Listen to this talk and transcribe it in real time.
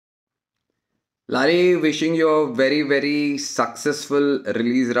Lari, wishing you a very, very successful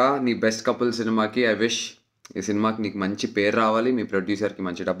release రా నీ best couple సినిమాకి. I wish ఈ సినిమాకి నీకు మంచి పేరు రావాలి, మీ ప్రొడ్యూసర్కి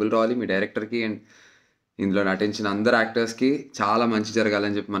మంచి డబ్బులు రావాలి, మీ డైరెక్టర్కి అండ్ ఇందులో నటించిన అందరు యాక్టర్స్కి చాలా మంచి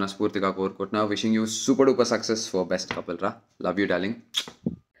జరగాలని చెప్పి మనస్ఫూర్తిగా కోరుకుంటున్నా. Wishing you super duper success for best couple రా. Love you darling.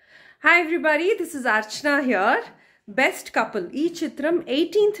 Hi everybody, this is Archana here. Best couple ఈ చిత్రం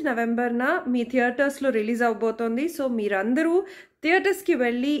 18th నవంబర్న మీ థియేటర్స్లో రిలీజ్ అవబోతోంది. సో మీరందరూ థియేటర్స్కి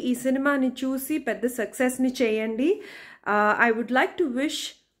వెళ్ళి ఈ సినిమాని చూసి పెద్ద సక్సెస్ని చేయండి. I would like to wish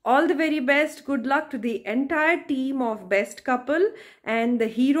all the very best. Good luck to the entire team of Best Couple and the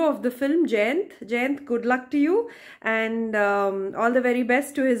hero of the film, Jayant. Jayant, good luck to you. And all the very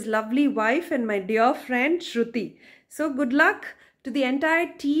best to his lovely wife and my dear friend, Shruti. So good luck to the entire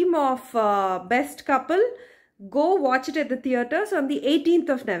team of Best Couple. Go watch it at the theaters on the 18th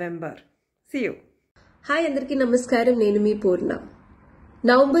of November. See you. Hi అందరికీ నమస్కారం, నేను మీ పూర్ణ.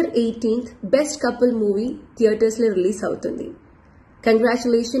 November 18th best couple movie థియేటర్స్లో release అవుతుంది.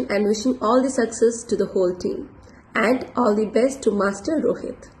 Congratulation and wishing all the success to the whole team and all the best to master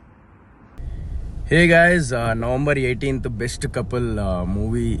Rohit. Hey guys, November 18th best couple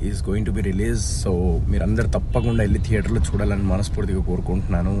movie is going to be release. So మీరందరూ తప్పకుండా వెళ్ళి థియేటర్లో చూడాలని మనస్ఫూర్తిగా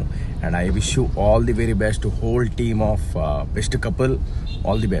కోరుకుంటున్నాను. And I wish you all the very best whole team of best couple.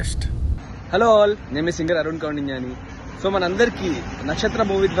 All the best. Hello all, నేను మీ singer Arun కౌండిన్యాని. So మనందరికీ నక్షత్ర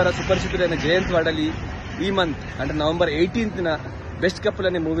మూవీ ద్వారా సుపరిచితుడైన జయంత్ వడలి ఈ మంత్ అంటే నవంబర్ 18th బెస్ట్ కపుల్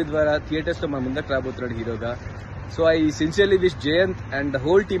అనే మూవీ ద్వారా థియేటర్స్లో మన ముందరకు రాబోతున్నాడు హీరోగా. So I sincerely wish Jayant and the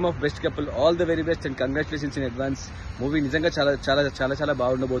whole team of best couple all the very best and congratulations in advance. Movie నిజంగా చాలా చాలా చాలా చాలా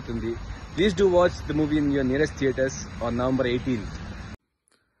బాగుండబోతుంది. Please do watch the movie in your nearest theatres on November 18th.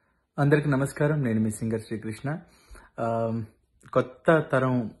 అందరికి నమస్కారం, నేను మీ singer Srikrishna. కొత్త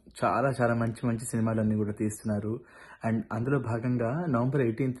తరం చాలా చాలా మంచి మంచి సినిమాలన్నీ కూడా తీస్తున్నారు. అండ్ అందులో భాగంగా November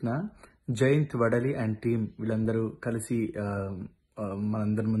 18th Jayant వడలి and team వీళ్ళందరూ కలిసి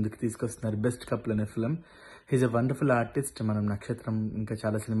మనందరి ముందుకు తీసుకొస్తున్నారు బెస్ట్ కపుల్ అనే film. He's a wonderful artist. మనం నక్షత్రం ఇంకా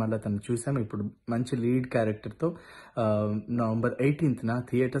చాలా సినిమాల్లో తను చూసాం. ఇప్పుడు మంచి lead క్యారెక్టర్తో November 18th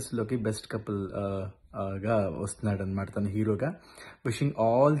థియేటర్స్లోకి best couple గా వస్తున్నాడు అనమాట తన హీరోగా. Wishing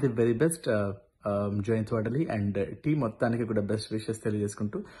all the very best Jayant వడలి and team మొత్తానికి కూడా బెస్ట్ విషెస్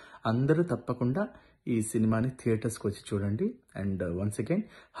తెలియజేసుకుంటూ అందరూ తప్పకుండా ఈ సినిమాని థియేటర్స్కి వచ్చి చూడండి. And once again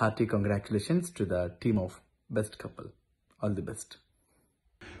hearty congratulations to the team of best couple. All the best.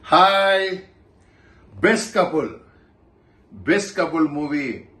 Hi, best couple movie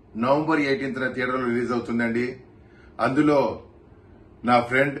November 18th థియేటర్లో రిలీజ్ అవుతుందండి. అందులో నా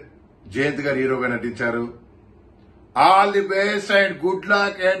ఫ్రెండ్ జయంత్ గారు హీరోగా నటించారు. All the best and good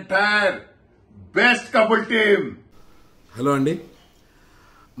luck entire best couple team. Hello అండి,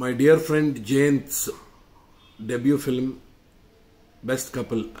 my dear friend జయంత్స్ debut film best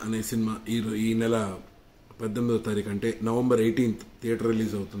couple అనే cinema ఈ నెల 18వ తారీఖు అంటే నవంబర్ 18th థియేటర్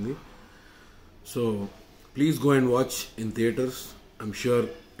రిలీజ్ అవుతుంది. So please go and watch in theatres. I'm sure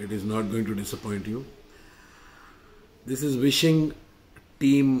it is not going to disappoint you. This is wishing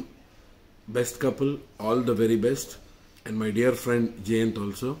team best couple all the very best and my dear friend Jayant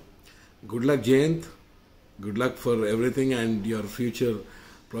also. Good luck, Jayant. Good luck for everything and your future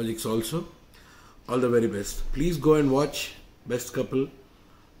projects also. All the very best. Please go and watch Best Couple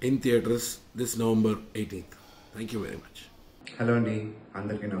in theatres this November 18th. Thank you very much. Hello అండి,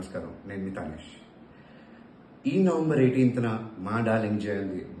 అందరికీ నమస్కారం. నేను మీ తానేష్. ఈ November 18th మా darling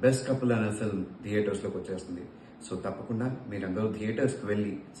Jayant best couple అనే film థియేటర్స్లోకి వచ్చేస్తుంది. So తప్పకుండా మీరందరూ థియేటర్స్కి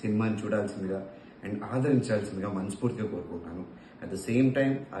వెళ్ళి సినిమాని చూడాల్సిందిగా అండ్ ఆదరించాల్సిందిగా మనస్ఫూర్తిగా కోరుకుంటున్నాను. At the same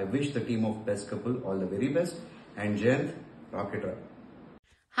time, I wish the team of Best Couple all the very best. And Jayant, rock it up.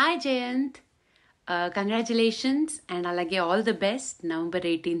 Hi Jayant, congratulations and alage all the best. November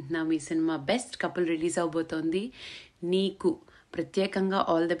 18th me cinema best couple release అవబోతోంది. నీకు ప్రత్యేకంగా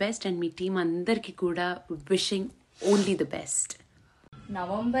all the best and me team అందరికీ కూడా wishing only the best.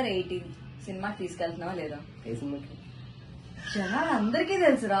 November 18th సినిమాకి తీసుకెళ్తున్నావా లేదా? జనాలు అందరికీ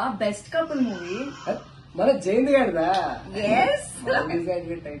తెలుసురా best couple movie. మన జయంత్ గారిదా?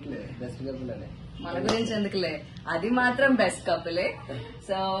 టైటిల్ బెస్ట్ కపుల్ అనే. మన గురించి ఎందుకులే, అది మాత్రం best కపులే.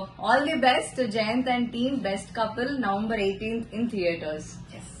 So all the best Jayant and team best couple November 18th in theatres.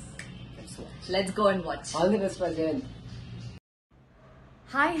 Let's go and watch. All the best for Jayant.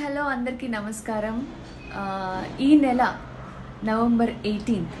 Hi hello అందరికీ నమస్కారం. ఈ నెల నవంబర్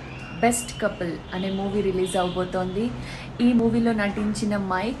 18th బెస్ట్ కపుల్ అనే మూవీ రిలీజ్ అవబోతోంది. ఈ మూవీలో నటించిన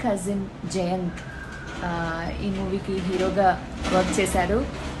మై కజిన్ జయంత్ ఈ మూవీకి హీరోగా వర్క్ చేశారు.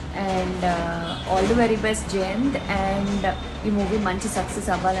 And all the very best Jayant. And ఈ మూవీ మంచి సక్సెస్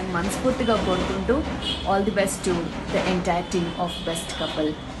అవ్వాలని మనస్ఫూర్తిగా కోరుకుంటూ all the best to the entire team of best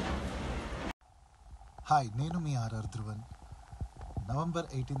couple. Hi, నేను మీ ఆర్ఆర్ ధ్రువన్. నవంబర్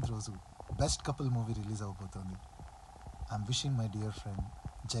 18th రోజు best couple movie release అవబోతోంది. I'm wishing my dear friend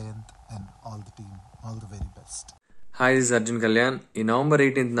Jayant and all the team all the very best. Hi, this Arjun Kalyan. ఈ November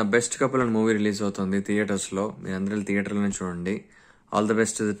 18th best couple అని movie release అవుతుంది థియేటర్స్లో. మీరు అందరూ థియేటర్లోనే చూడండి. All the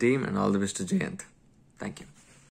best to the team and all the best to Jayant. Thank you.